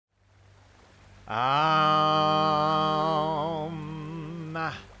Um,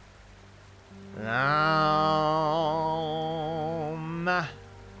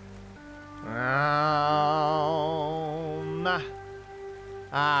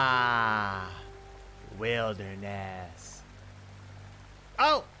 um, wilderness.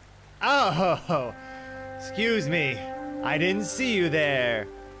 Oh, excuse me. I didn't see you there.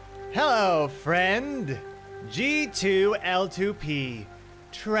 Hello, friend. G2L2P,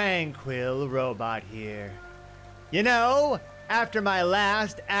 tranquil robot here. You know, after my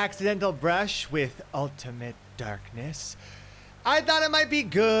last accidental brush with ultimate darkness, I thought it might be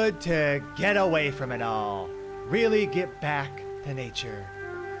good to get away from it all, really get back to nature.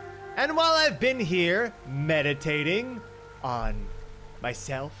 And while I've been here meditating on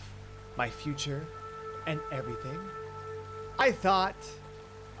myself, my future, and everything, I thought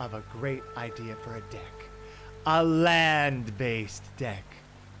of a great idea for a deck. A land-based deck.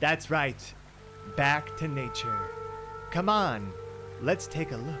 That's right. Back to nature. Come on, let's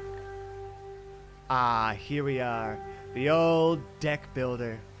take a look. Ah, here we are. The old deck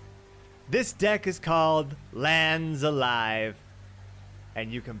builder. This deck is called Lands Alive.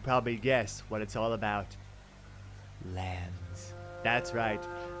 And you can probably guess what it's all about. Lands. That's right.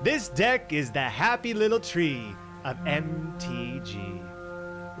 This deck is the happy little tree of MTG.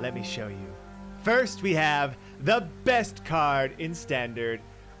 Let me show you. First, we have the best card in Standard,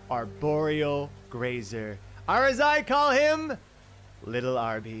 Arboreal Grazer. Or as I call him, Little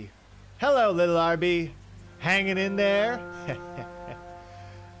Arby. Hello, Little Arby. Hanging in there?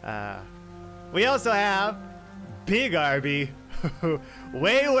 We also have Big Arby.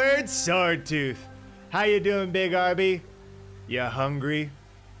 Wayward Swordtooth. How you doing, Big Arby? You hungry?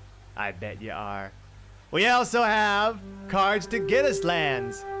 I bet you are. We also have cards to get us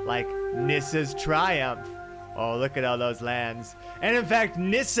lands, like Nissa's Triumph. Oh, look at all those lands. And in fact,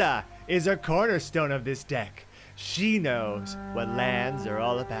 Nissa is a cornerstone of this deck. She knows what lands are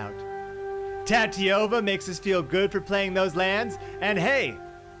all about. Tatiova makes us feel good for playing those lands. And hey,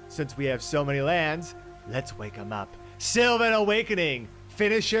 since we have so many lands, let's wake them up. Sylvan Awakening,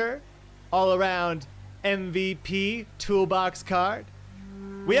 finisher, all around MVP toolbox card.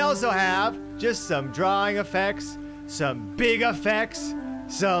 We also have just some drawing effects, some big effects,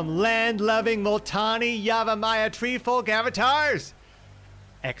 some land-loving Multani Yavimaya Treefolk avatars.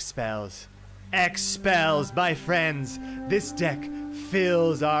 Expels. Expels, my friends. This deck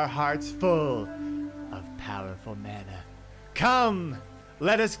fills our hearts full of powerful mana. Come,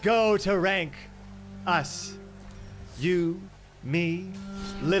 let us go to rank. Us, you, me,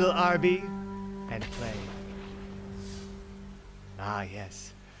 Little Arby, and play. Ah,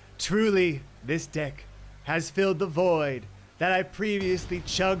 yes. Truly, this deck has filled the void that I previously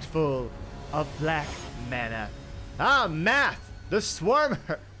chugged full of black mana. Ah, Math, the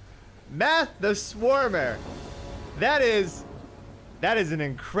Swarmer. Math, the Swarmer. That is an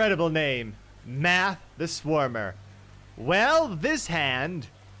incredible name. Math, the Swarmer. Well, this hand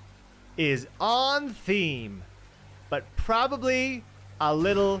is on theme, but probably a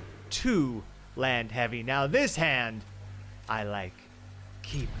little too land heavy. Now this hand, I like.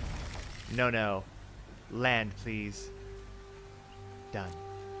 Keep. No. Land, please. Done.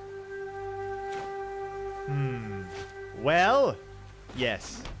 Well,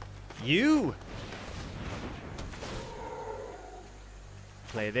 yes. You.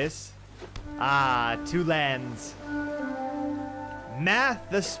 Play this. Ah, 2 lands. Math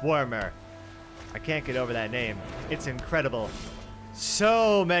the Swarmer. I can't get over that name. It's incredible.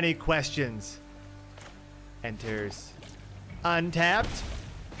 So many questions. Enters. Untapped.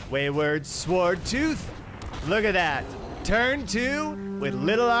 Wayward Swordtooth. Look at that. Turn 2 with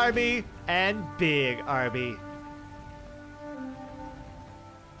Little Arby and Big Arby.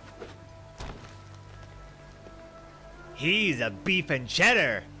 He's a beef and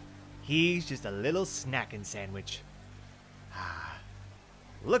cheddar. He's just a little snacking sandwich. Ah,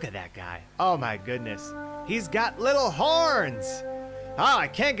 look at that guy. Oh my goodness. He's got little horns. Oh, I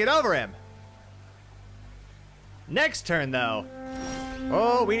can't get over him. Next turn though.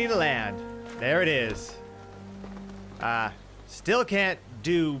 Oh, we need a land. There it is. Still can't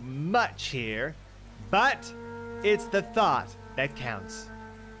do much here, but it's the thought that counts.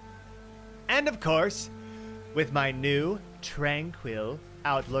 And of course, with my new, tranquil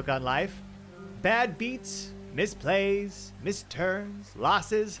outlook on life, bad beats, misplays, misturns,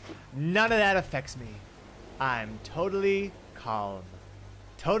 losses, none of that affects me. I'm totally calm,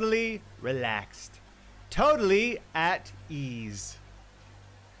 totally relaxed, totally at ease.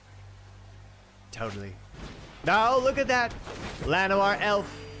 Totally. Now look at that, Llanowar Elf.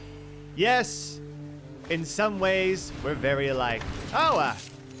 Yes, in some ways we're very alike. Oh,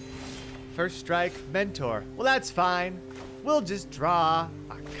 First strike, mentor. Well, that's fine. We'll just draw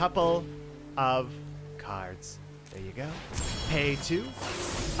a couple of cards. There you go. Pay 2.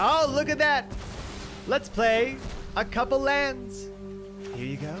 Oh, look at that. Let's play a couple lands. Here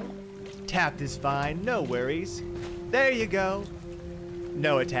you go. Tapped is fine, no worries. There you go.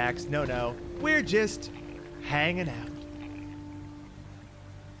 No attacks, no. We're just hanging out.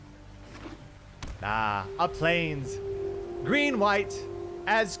 Ah, a plains. Green-white,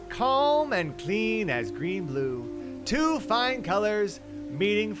 as calm and clean as green-blue. 2 fine colors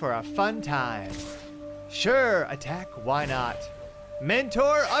meeting for a fun time. Sure, attack, why not?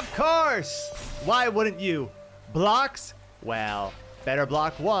 Mentor, of course! Why wouldn't you? Blocks? Well, better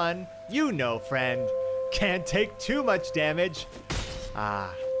block 1. You know, friend. Can't take too much damage.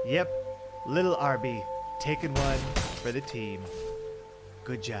 Ah, yep. Little RB, taking 1 for the team.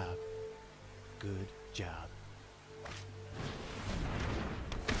 Good job. Good job.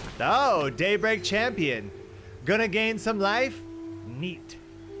 Oh, Daybreak Champion. Gonna gain some life? Neat.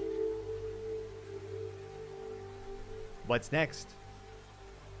 What's next?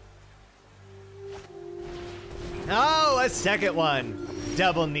 Oh, a second one.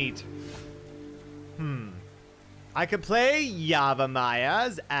 Double neat. I could play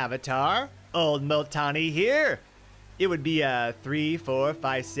Yavamaya's Avatar. Old Multani here. It would be a 3, 4,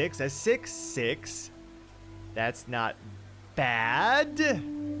 5, 6, a 6/6. That's not bad.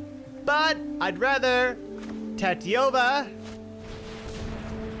 But I'd rather Tatyova.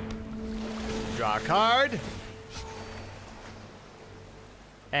 Draw a card.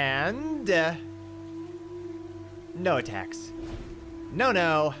 And no attacks.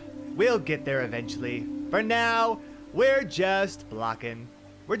 No. We'll get there eventually. For now, we're just blocking.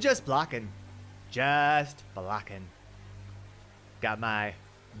 We're just blocking. Just blocking. Got my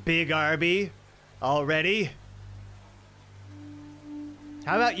big RB already.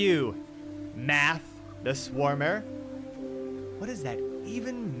 How about you, Math the Swarmer? What does that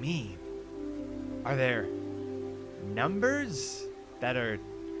even mean? Are there numbers that are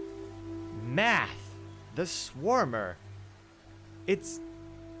Math the Swarmer? It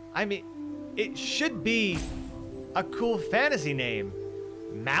should be a cool fantasy name.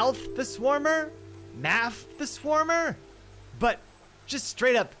 Mouth the Swarmer? Math the Swarmer? But just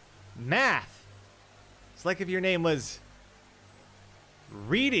straight up Math. It's like if your name was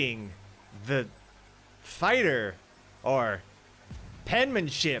Reading the Fighter, or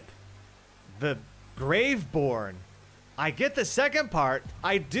Penmanship the Graveborn. I get the second part,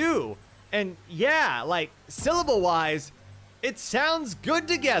 I do. And yeah, like syllable wise, it sounds good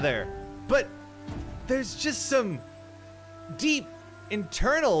together. But there's just some deep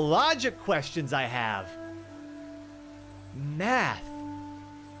internal logic questions I have. Math.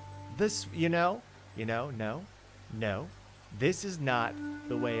 This, no. This is not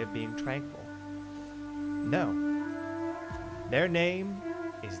the way of being tranquil. No. Their name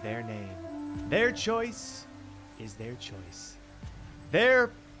is their name. Their choice is their choice.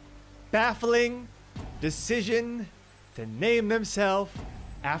 Their baffling decision to name themselves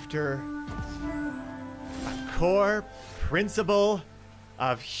after a core principle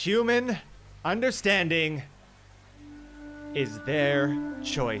of human understanding is their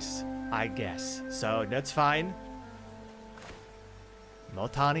choice, I guess. So that's fine.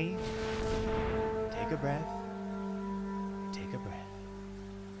 Multani, take a breath. Take a breath.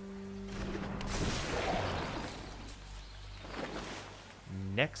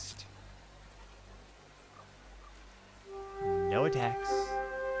 Next. No attacks.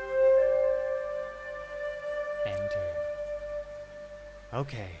 End turn.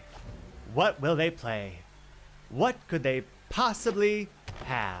 Okay. What will they play? What could they possibly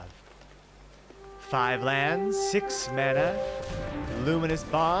have? 5 lands, 6 mana, luminous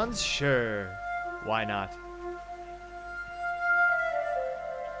bonds, sure. Why not?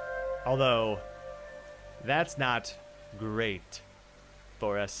 Although, that's not great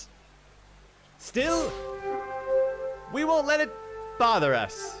for us. Still, we won't let it bother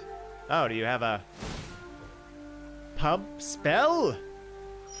us. Oh, do you have a pump spell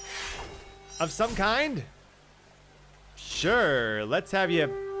of some kind? Sure, let's have you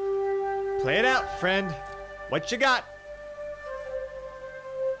play it out, friend. What you got?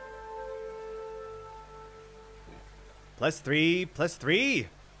 +3, +3.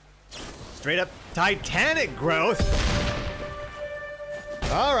 Straight up Titanic growth.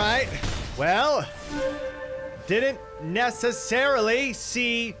 All right, well, didn't necessarily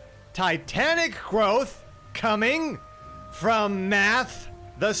see Titanic growth coming from Math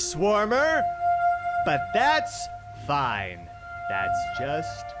the Swarmer, but that's fine. That's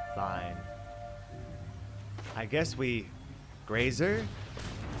just fine. I guess we Grazer.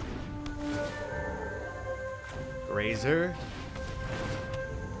 Razor.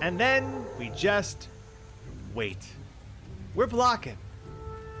 And then we just wait. We're blocking.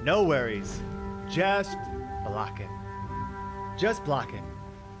 No worries. Just blocking. Just blocking.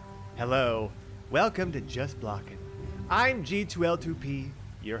 Hello. Welcome to Just Blocking. I'm G2L2P,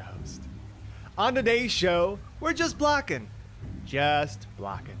 your host. On today's show, we're just blocking. Just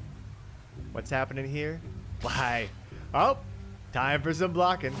blocking. What's happening here? Why, oh, time for some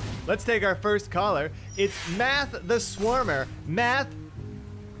blocking. Let's take our first caller. It's Math the Swarmer. Math,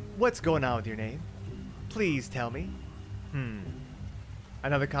 what's going on with your name? Please tell me.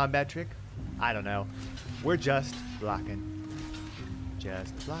 Another combat trick? I don't know. We're just blocking.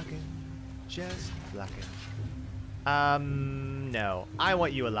 Just blocking. Just blocking. No. I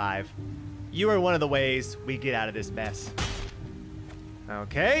want you alive. You are one of the ways we get out of this mess.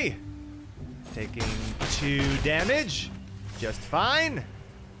 Okay. Taking 2 damage. Just fine.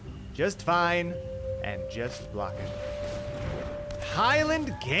 Just fine. And just blocking.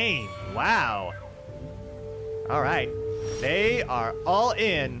 Highland Game. Wow. Alright. They are all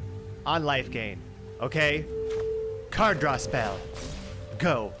in on life gain. Okay? Card draw spell.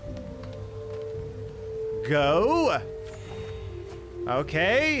 Go. Go.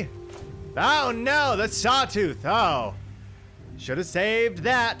 Okay. Oh no, the Sawtooth. Oh. Should have saved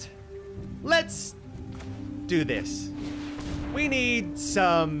that. Let's do this. We need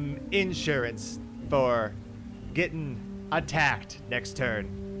some insurance for getting attacked next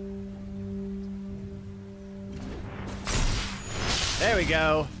turn. There we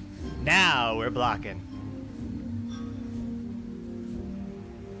go. Now we're blocking.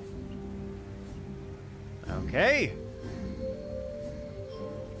 Okay.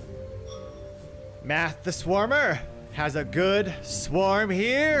 Math the Swarmer has a good swarm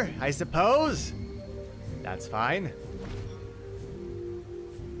here, I suppose. That's fine.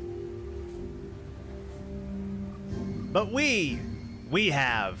 But we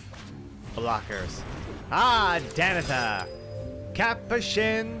have blockers. Ah, Danitha.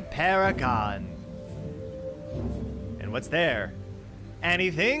 Capuchin Paragon. And what's there?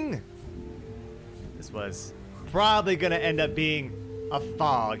 Anything? This was probably gonna end up being a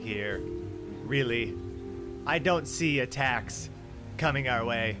fog here. Really. I don't see attacks coming our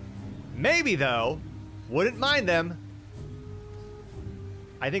way. Maybe though, wouldn't mind them.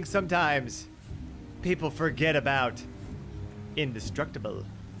 I think sometimes people forget about indestructible,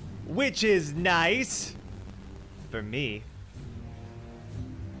 which is nice for me.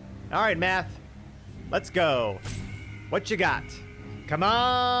 All right, Math, let's go. What you got? Come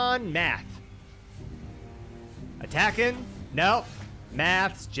on, Math. Attacking? Nope.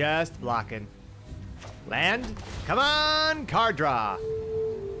 Math's just blocking. Land? Come on, card draw.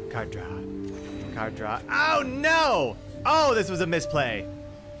 Card draw. Card draw. Oh no! Oh, this was a misplay.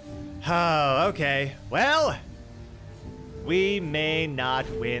 Oh, okay. Well, we may not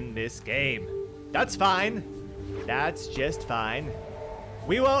win this game. That's fine. That's just fine.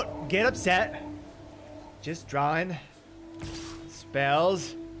 We won't get upset. Just drawing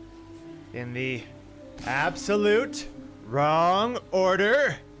spells in the absolute wrong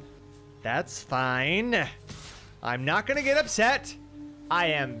order. That's fine. I'm not gonna get upset. I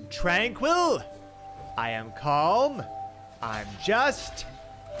am tranquil. I am calm. I'm just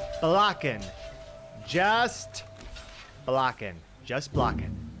blocking. Just blocking. Just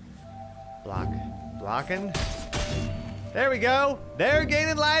blocking. Block. Blocking. There we go. They're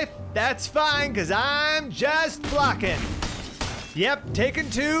gaining life. That's fine, because I'm just blocking. Yep, taking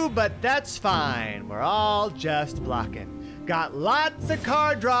 2, but that's fine. We're all just blocking. Got lots of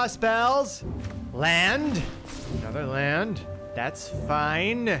card draw spells. Land. Another land. That's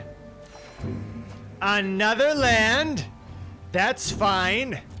fine. Another land. That's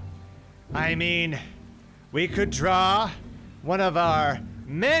fine. I mean, we could draw one of our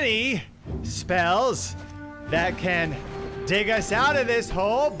many spells that can dig us out of this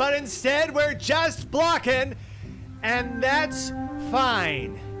hole, but instead we're just blocking, and that's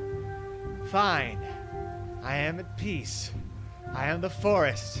fine. Fine. I am at peace. I am the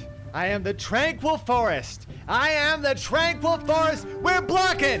forest. I am the tranquil forest. I am the tranquil forest. We're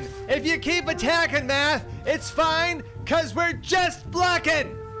blocking. If you keep attacking, Math, it's fine, because we're just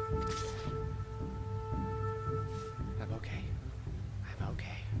blocking. I'm okay. I'm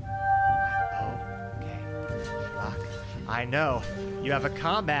okay. I'm okay. Block. I know. You have a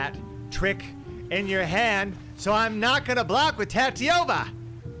combat trick in your hand, so I'm not going to block with Tatiova.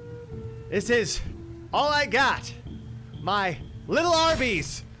 This is all I got. My little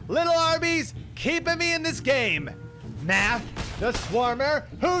Arby's. Little Arby's keeping me in this game. Math, the Swarmer,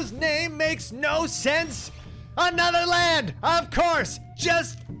 whose name makes no sense. Another land, of course,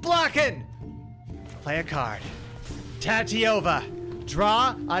 just blocking. Play a card. Tatiova.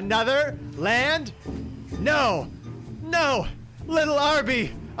 Draw another land. No. No. Little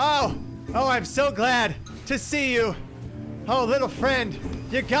Arby. Oh, I'm so glad to see you. Oh, little friend,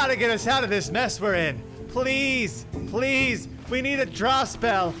 you gotta get us out of this mess we're in. Please, please, we need a draw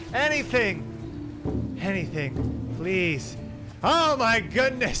spell. Anything. Anything, please. Oh my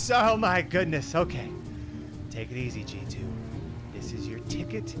goodness, Okay, take it easy, G2. This is your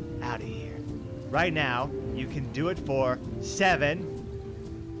ticket out of here. Right now, you can do it for 7.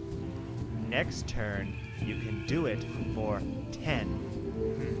 Next turn, you can do it for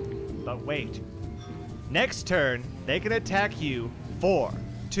 10. But wait. Next turn, they can attack you 4,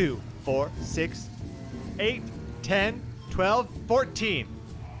 2, 4, 6, 8, 10, 12, 14.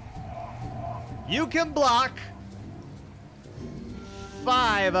 You can block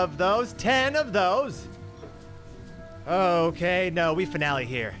 5 of those, 10 of those. Okay, no, we finale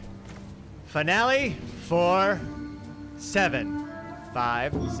here. Finale for 7.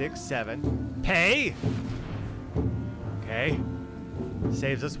 5, 6, 7. Pay. Okay.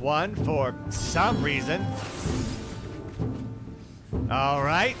 Saves us 1 for some reason. All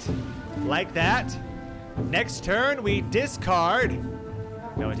right. Like that. Next turn, we discard.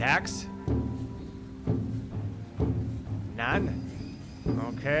 No attacks. None.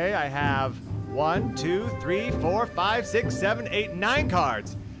 Okay, I have 1, 2, 3, 4, 5, 6, 7, 8, 9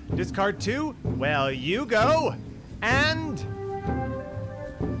 cards. Discard 2. Well, you go. And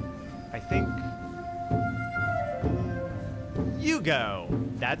I think you go.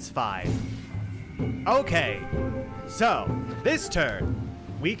 That's 5. Okay, so this turn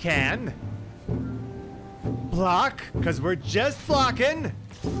we can block, because we're just blocking.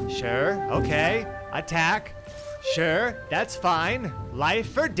 Sure, okay. Attack. Sure, that's fine.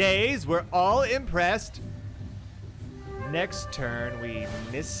 Life for days. We're all impressed. Next turn, we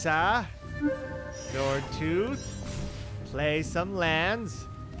Nissa. Sword Tooth. Play some lands.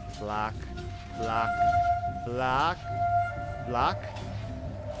 Block, block, block, block,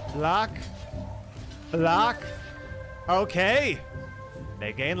 block, block. Okay.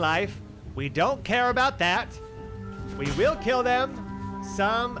 They gain life. We don't care about that. We will kill them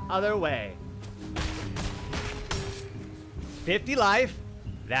some other way. 50 life.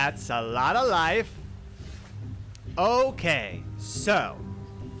 That's a lot of life. Okay, so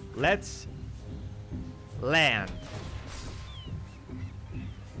let's land.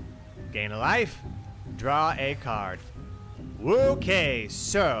 Gain a life. Draw a card. Okay,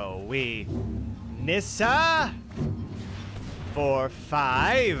 so we Nissa for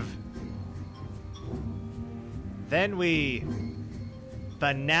 5. Then we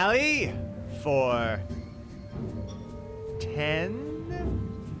Finale for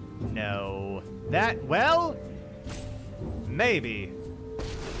 10? No. That, well, maybe.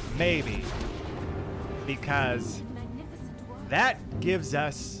 Maybe. Because that gives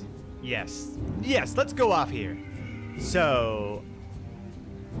us, yes, let's go off here. So,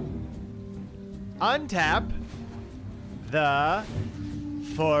 untap the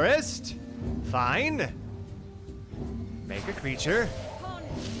forest. Fine. Make a creature.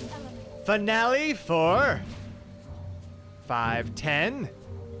 Finale for 5, 10.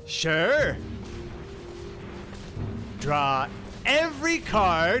 Sure. Draw every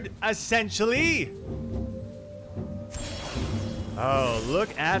card, essentially. Oh, look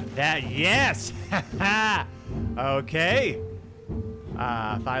at that. Yes. Okay.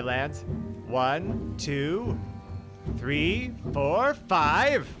 5 lands. 1, 2, 3, 4,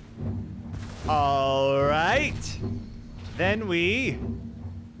 5. All right. Then we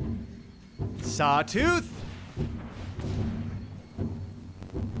Sawtooth.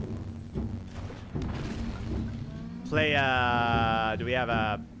 Play do we have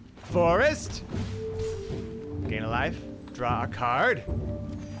a forest? Gain a life. Draw a card.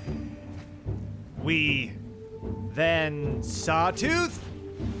 We then Sawtooth.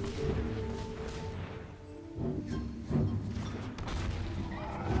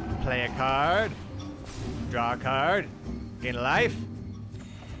 Play a card. Draw a card. Gain a life.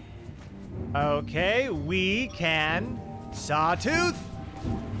 Okay, we can Sawtooth.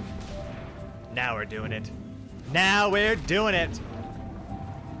 Now we're doing it. Now we're doing it.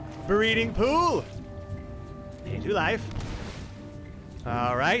 Breeding pool. Pay 2 life.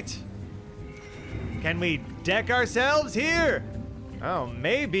 All right. Can we deck ourselves here? Oh,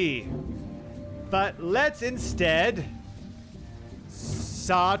 maybe. But let's instead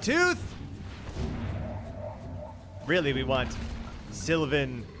Sawtooth. Really, we want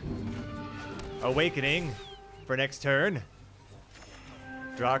Sylvan Awakening for next turn.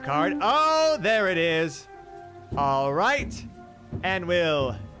 Draw a card. Oh, there it is. All right. And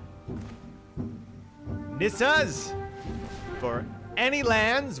we'll Nissas for any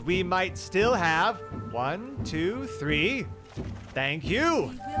lands we might still have. 1, 2, 3. Thank you. We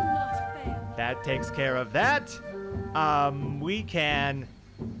will not fail. That takes care of that. We can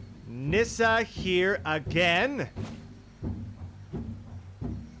Nissa here again.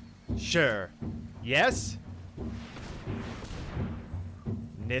 Sure. Yes.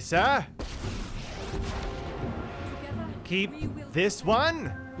 Nissa. Together, Keep we will this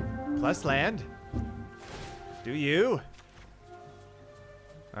one. Plus land. Do you?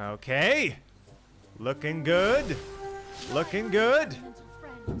 Okay. Looking good. Looking good. Elemental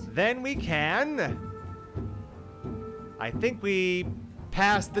friend. Then we can. I think we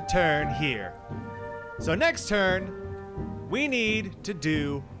passed the turn here. So next turn, we need to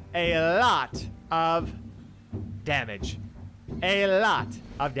do a lot of damage. A lot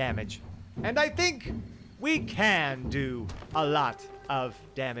of damage. And I think we can do a lot of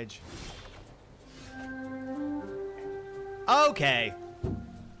damage. Okay.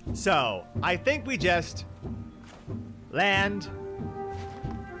 So, I think we just land.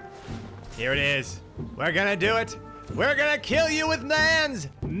 Here it is. We're gonna do it. We're gonna kill you with lands,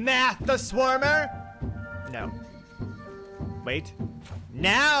 Math the Swarmer. No. Wait.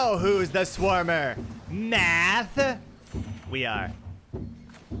 Now who's the Swarmer? Math. We are.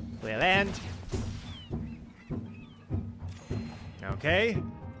 Play a land. Okay.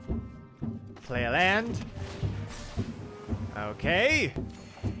 Play a land. Okay.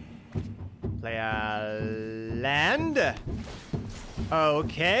 Play a land.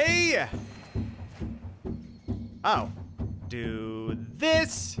 Okay. Oh. Do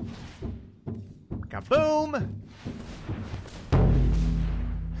this. Kaboom.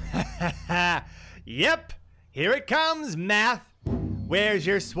 Yep. Here it comes, Math. Where's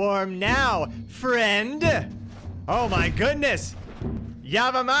your swarm now, friend? Oh my goodness.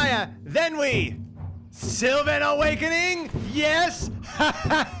 Yavamaya, then we. Sylvan Awakening? Yes!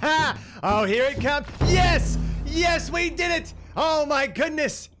 Oh, here it comes. Yes! Yes, we did it! Oh my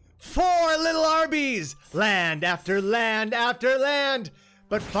goodness! 4 little Arby's! Land after land after land!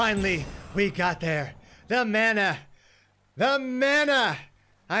 But finally, we got there. The mana! The mana!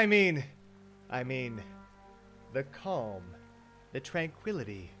 I mean, the calm, the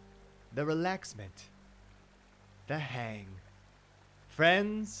tranquility, the relaxment, the hang.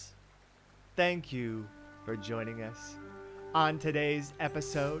 Friends, thank you for joining us on today's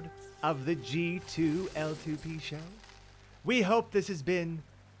episode of the G2L2P show. We hope this has been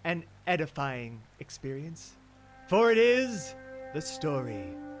an edifying experience, for it is the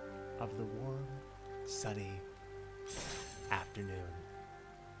story of the warm, sunny afternoon.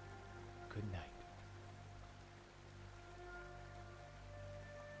 Good night.